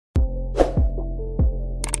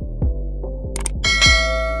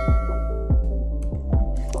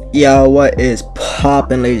Yo, what is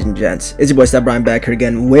poppin', ladies and gents? It's your boy Stef Bryant back here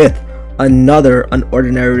again with another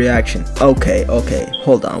Unordinary reaction. Okay,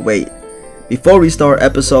 hold on, wait. Before we start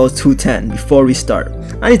episode 210, before we start,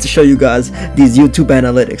 I need to show you guys these YouTube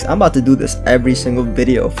analytics. I'm about to do this every single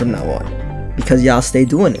video from now on. Because y'all stay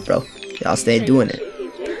doing it, bro. Y'all stay doing it.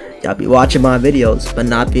 Y'all be watching my videos, but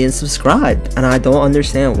not being subscribed. And I don't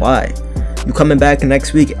understand why. You coming back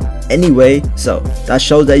next week anyway, so that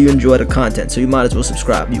shows that you enjoy the content, so you might as well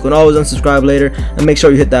subscribe. You can always unsubscribe later, and make sure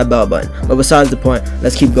you hit that bell button. But besides the point,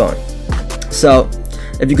 let's keep going. So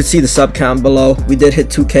if you could see the sub count below, we did hit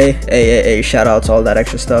 2K. Hey, shout out to all that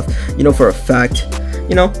extra stuff. You know, for a fact,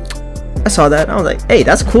 you know, I saw that and I was like, hey,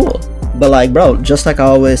 that's cool. But like, bro, just like I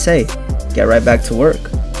always say, get right back to work.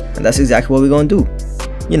 And that's exactly what we're gonna do.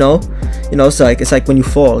 You know, it's like when you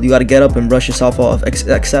fall, you gotta get up and brush yourself off.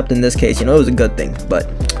 Except in this case, you know, it was a good thing. But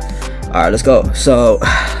all right, let's go. So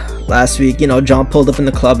last week, you know, John pulled up in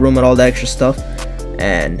the club room and all that extra stuff,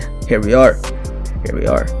 and here we are.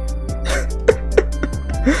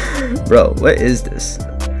 Bro, what is this?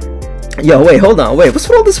 Yo, wait, hold on, wait, what's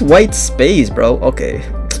with all this white space, bro? Okay,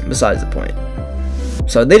 besides the point.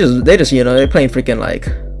 So they just you know, they're playing freaking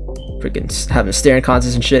having staring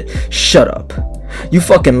contests and shit. Shut up, you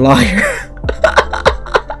fucking liar.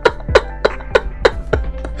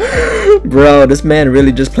 Bro, this man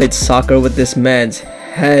really just played soccer with this man's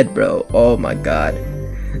head, bro. Oh my god.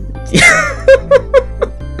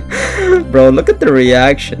 Bro, look at the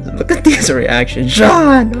reactions. Look at these reactions.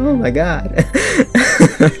 John, oh my god.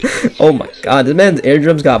 Oh my god, this man's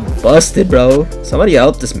eardrums got busted, bro. Somebody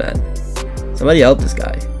help this man. Somebody help this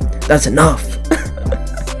guy. That's enough.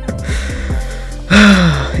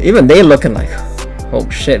 Even they looking like, oh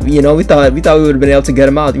shit, you know, we thought we would have been able to get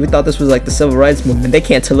him out. We thought this was like the civil rights movement. They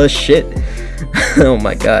can't tell us shit. Oh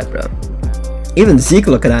my god, bro. Even Zeke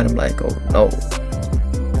looking at him like, oh no.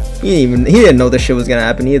 He didn't know this shit was gonna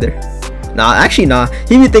happen either. Nah, actually nah.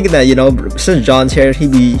 He be thinking that, you know, since John's here, he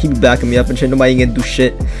be backing me up and shit. Nobody gonna do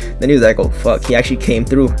shit. Then he was like, oh fuck, he actually came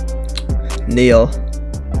through. Neil.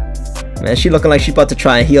 Man, she looking like she about to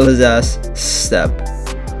try and heal his ass. Step.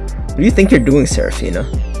 What do you think you're doing, Serafina?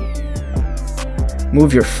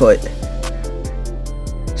 Move your foot.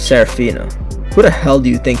 Serafina, who the hell do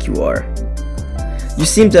you think you are? You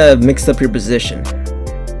seem to have mixed up your position.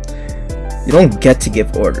 You don't get to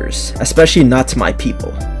give orders, especially not to my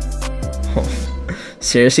people. Oh.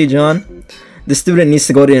 Seriously, John? This student needs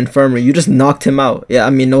to go to the infirmary. You just knocked him out. Yeah, I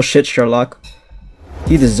mean, no shit, Sherlock.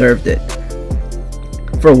 He deserved it.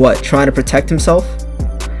 For what? Trying to protect himself?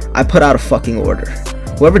 I put out a fucking order.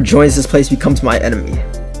 Whoever joins this place becomes my enemy.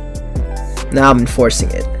 Now I'm enforcing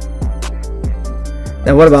it.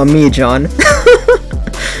 Now what about me, John?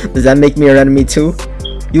 Does that make me your enemy too?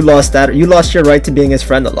 You lost your right to being his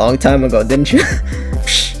friend a long time ago, didn't you?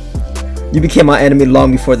 You became my enemy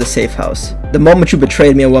long before the safe house. The moment you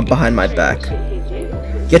betrayed me and went behind my back.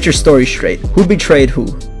 Get your story straight. Who betrayed who?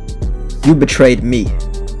 You betrayed me.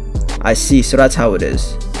 I see, so that's how it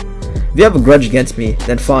is. If you have a grudge against me,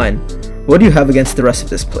 then fine. What do you have against the rest of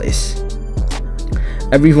this place?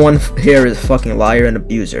 Everyone here is a fucking liar and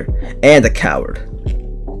abuser. And a coward.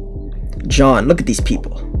 John, look at these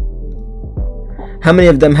people. How many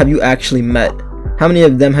of them have you actually met? How many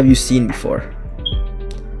of them have you seen before?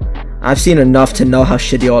 I've seen enough to know how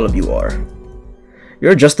shitty all of you are.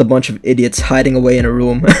 You're just a bunch of idiots hiding away in a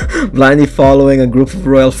room, blindly following a group of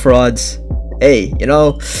royal frauds. Hey, you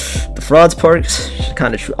know, the frauds part is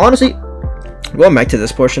kind of true. Honestly, going back to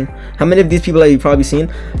this portion, how many of these people have you probably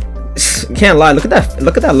seen? Can't lie, look at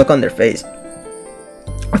that look on their face.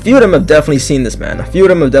 A few of them have definitely seen this man. I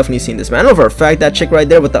know for a fact that chick right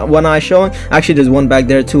there with the one eye showing. Actually, there's one back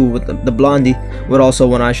there too with the blondie with also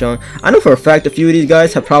one eye showing. I know for a fact a few of these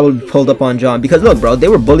guys have probably pulled up on John because look, bro, they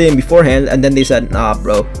were bullying beforehand and then they said, nah,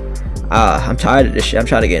 bro, I'm tired of this shit. I'm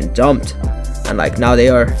trying to get dumped, and like now they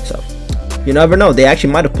are. So you never know. They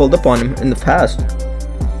actually might have pulled up on him in the past.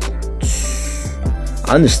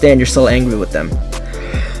 I understand you're still angry with them.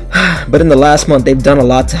 But in the last month, they've done a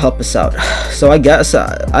lot to help us out. So I guess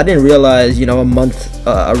I didn't realize, you know, a month,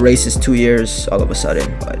 a race is 2 years all of a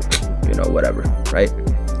sudden. But, you know, whatever, right?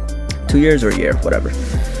 2 years or a year, whatever.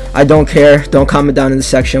 I don't care. Don't comment down in the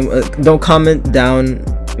section. Don't comment down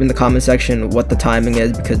in the comment section what the timing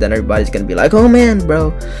is, because then everybody's going to be like, oh man,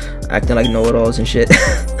 bro. Acting like know-it-alls and shit.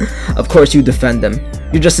 Of course you defend them.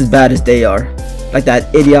 You're just as bad as they are. Like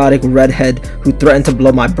that idiotic redhead who threatened to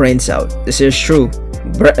blow my brains out. This is true.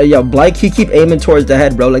 Yo, Blake, he keep aiming towards the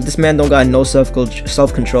head, bro. Like, this man don't got no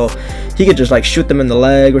self-control. He could just like shoot them in the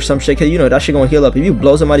leg or some shit, cause you know that shit gonna heal up. If you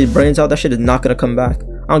blow somebody's brains out, that shit is not gonna come back.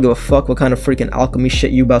 I don't give a fuck what kind of freaking alchemy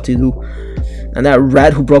shit you about to do. And that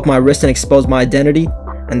rat who broke my wrist and exposed my identity,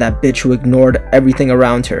 and that bitch who ignored everything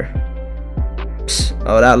around her. Psst,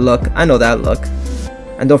 oh, that look. I know that look.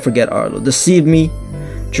 And don't forget Arlo. Deceived me,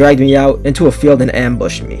 dragged me out into a field and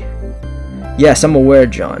ambushed me. Yes, I'm aware,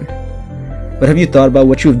 John. But have you thought about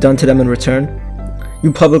what you've done to them in return?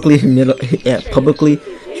 You publicly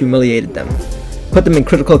humiliated them. Put them in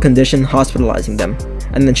critical condition, hospitalizing them,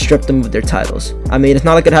 and then stripped them of their titles. I mean, it's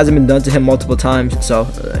not like it hasn't been done to him multiple times, so,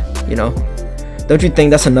 you know. Don't you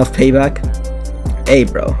think that's enough payback? Hey,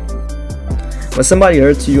 bro. When somebody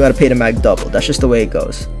hurts you, you gotta pay them back double. That's just the way it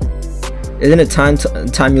goes. Isn't it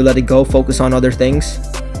time you let it go, focus on other things?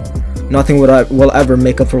 Nothing will ever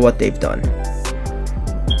make up for what they've done.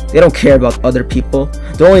 They don't care about other people.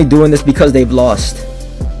 They're only doing this because they've lost.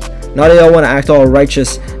 Now they all want to act all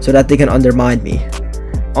righteous so that they can undermine me.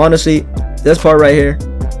 Honestly, this part right here,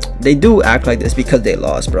 they do act like this because they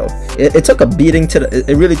lost, bro. It took a beating to the,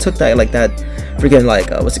 it really took that, like, that freaking, like,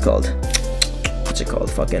 what's it called?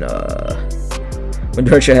 Fucking, when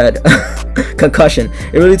you hurt your head. Concussion.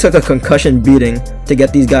 It really took a concussion beating to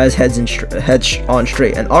get these guys' heads on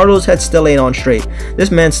straight. And Arlo's head still ain't on straight.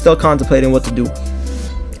 This man's still contemplating what to do.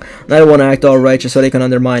 And I don't want to act all righteous so they can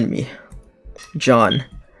undermine me. John.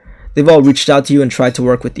 They've all reached out to you and tried to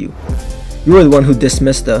work with you. You were the one who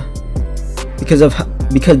dismissed the...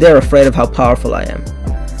 Because they're afraid of how powerful I am.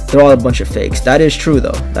 They're all a bunch of fakes. That is true,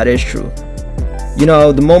 though. That is true. You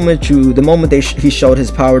know, the moment he showed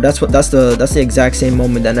his power, that's the exact same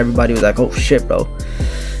moment that everybody was like, oh shit, bro.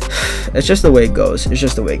 It's just the way it goes. It's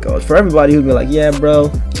just the way it goes. For everybody who'd be like, yeah,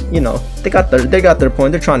 bro, you know, they got their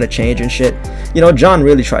point. They're trying to change and shit. You know, John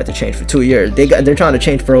really tried to change for 2 years. They're trying to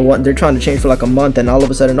change for they're trying to change for like a month, and all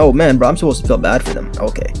of a sudden, oh man, bro, I'm supposed to feel bad for them.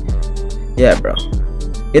 Okay, yeah, bro.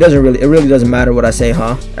 It really doesn't matter what I say,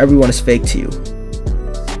 huh? Everyone is fake to you.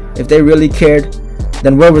 If they really cared,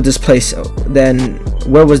 then where was this place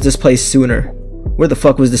sooner? Where the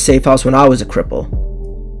fuck was the safe house when I was a cripple?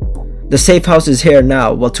 The safe house is here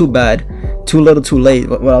now. Well, too bad. Too little, too late.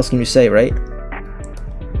 What else can you say, right?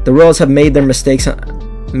 The royals have made their mistakes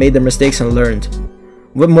and learned.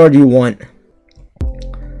 What more do you want?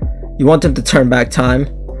 You want them to turn back time?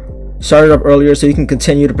 Start it up earlier so you can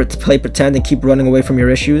continue to play pretend and keep running away from your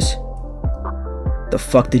issues? The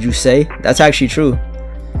fuck did you say? That's actually true.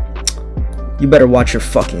 You better watch your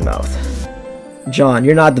fucking mouth. John,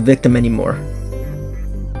 you're not the victim anymore.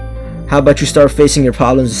 How about you start facing your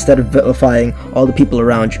problems instead of vilifying all the people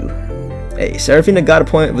around you? Hey, Serafina got a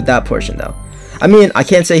point with that portion though. I mean, I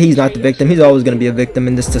can't say he's not the victim. He's always going to be a victim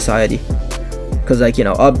in this society. Because, like, you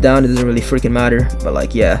know, up, down, it doesn't really freaking matter. But,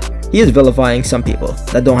 like, yeah, he is vilifying some people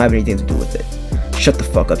that don't have anything to do with it. Shut the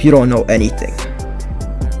fuck up. You don't know anything.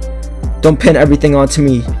 Don't pin everything onto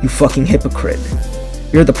me, you fucking hypocrite.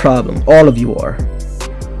 You're the problem. All of you are.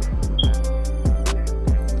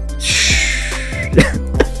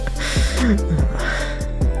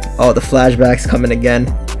 Oh, the flashbacks coming again.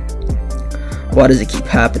 Why does it keep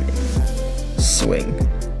happening? Swing.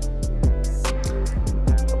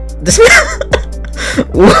 This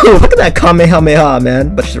whoa, look at that Kamehameha,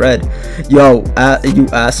 man. But it's red. Yo, you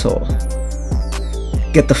asshole.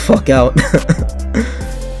 Get the fuck out.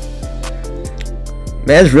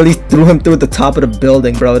 Man's really threw him through the top of the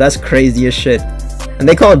building, bro. That's crazy as shit. And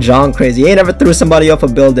they call John crazy. He ain't ever threw somebody off a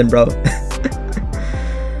building, bro.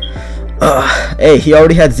 Hey, he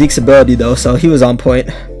already had Zeke's ability though, so he was on point.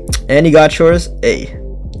 And he got yours. Hey,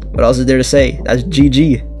 what else is there to say? That's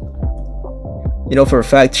GG. You know for a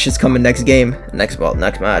fact shit's coming next game. Next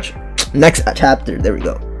match. Next chapter. There we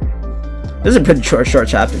go. This is a pretty short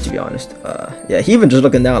chapter, to be honest. Yeah, he even just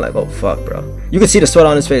looking down like, oh fuck, bro. You can see the sweat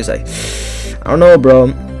on his face, like, I don't know, bro.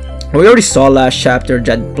 We already saw last chapter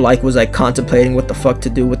that Blake was like contemplating what the fuck to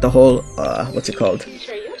do with the whole what's it called?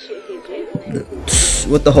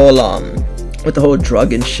 With the whole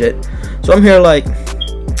drug and shit. So I'm here like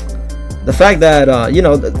the fact that you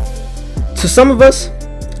know, to some of us,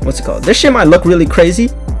 what's it called? This shit might look really crazy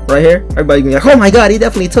right here. Everybody gonna be like, oh my god, he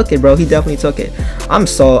definitely took it, bro. He definitely took it. I'm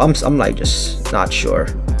like just not sure.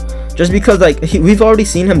 Just because like we've already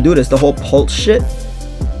seen him do this, the whole pulse shit.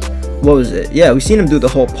 What was it? Yeah, we've seen him do the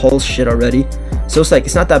whole pulse shit already. So it's like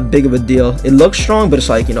it's not that big of a deal. It looks strong, but it's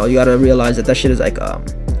like, you know, you gotta realize that shit is like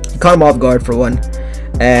you caught him off guard for one,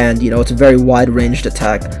 and you know it's a very wide ranged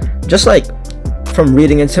attack. Just like from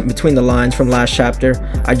reading into between the lines from last chapter,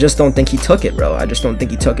 I just don't think he took it, bro. I just don't think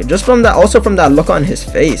he took it. Just from that, also from that look on his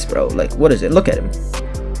face, bro. Like, what is it? Look at him.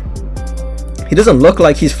 He doesn't look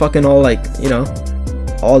like he's fucking all like, you know,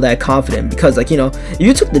 all that confident, because like, you know, if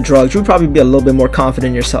you took the drugs, you would probably be a little bit more confident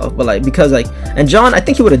in yourself. But like, because like, and John, I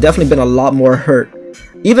think he would have definitely been a lot more hurt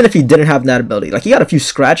even if he didn't have that ability. Like, he got a few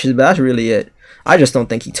scratches, but that's really it. I just don't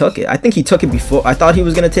think he took it. I think he took it before. I thought he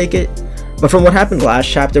was gonna take it, but from what happened last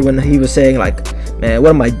chapter when he was saying like, man, what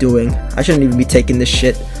am I doing? I shouldn't even be taking this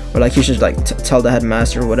shit, or like he should like tell the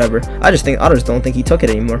headmaster or whatever. I just don't think he took it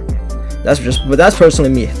anymore. But that's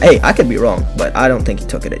personally me. Hey, I could be wrong, but I don't think he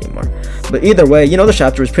took it anymore. But either way, you know, the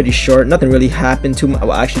chapter was pretty short. Nothing really happened too much.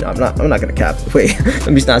 Well, actually, I'm not gonna cap. Wait,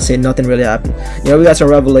 let me not say nothing really happened. You know, we got some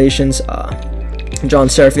revelations. John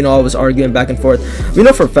and Serafino was arguing back and forth. We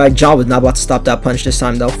know for a fact John was not about to stop that punch this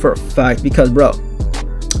time, though, for a fact, because bro,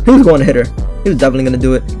 he was going to hit her. He was definitely gonna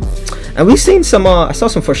do it. And we've seen some. I saw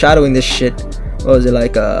some foreshadowing this shit. What was it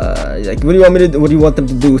like? Like, what do you want me to do? What do you want them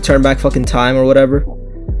to do? Turn back fucking time or whatever?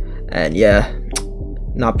 And yeah,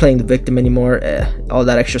 not playing the victim anymore. All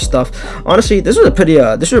that extra stuff. Honestly, this was a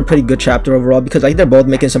pretty good chapter overall, because like they're both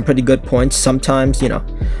making some pretty good points. Sometimes, you know,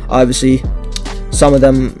 obviously, some of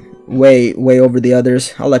them way over the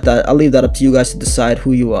others. I'll leave that up to you guys to decide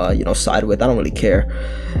who you you know, side with. I don't really care.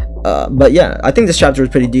 But yeah, I think this chapter is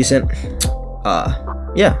pretty decent.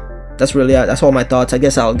 Yeah, that's all my thoughts. I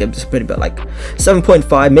guess I'll give this pretty bit like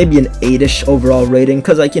 7.5, maybe an 8ish overall rating,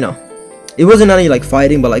 because like, you know, it wasn't any like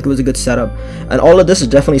fighting, but like it was a good setup, and all of this is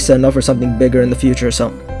definitely setting up for something bigger in the future. So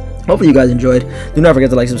hopefully you guys enjoyed. Do not forget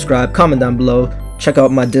to like, subscribe, comment down below. Check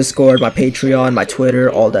out my Discord, my Patreon, my Twitter,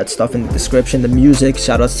 all that stuff in the description. The music,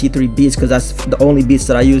 shout out to T3 Beats, because that's the only beats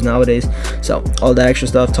that I use nowadays. So all that extra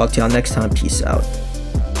stuff. Talk to y'all next time. Peace out.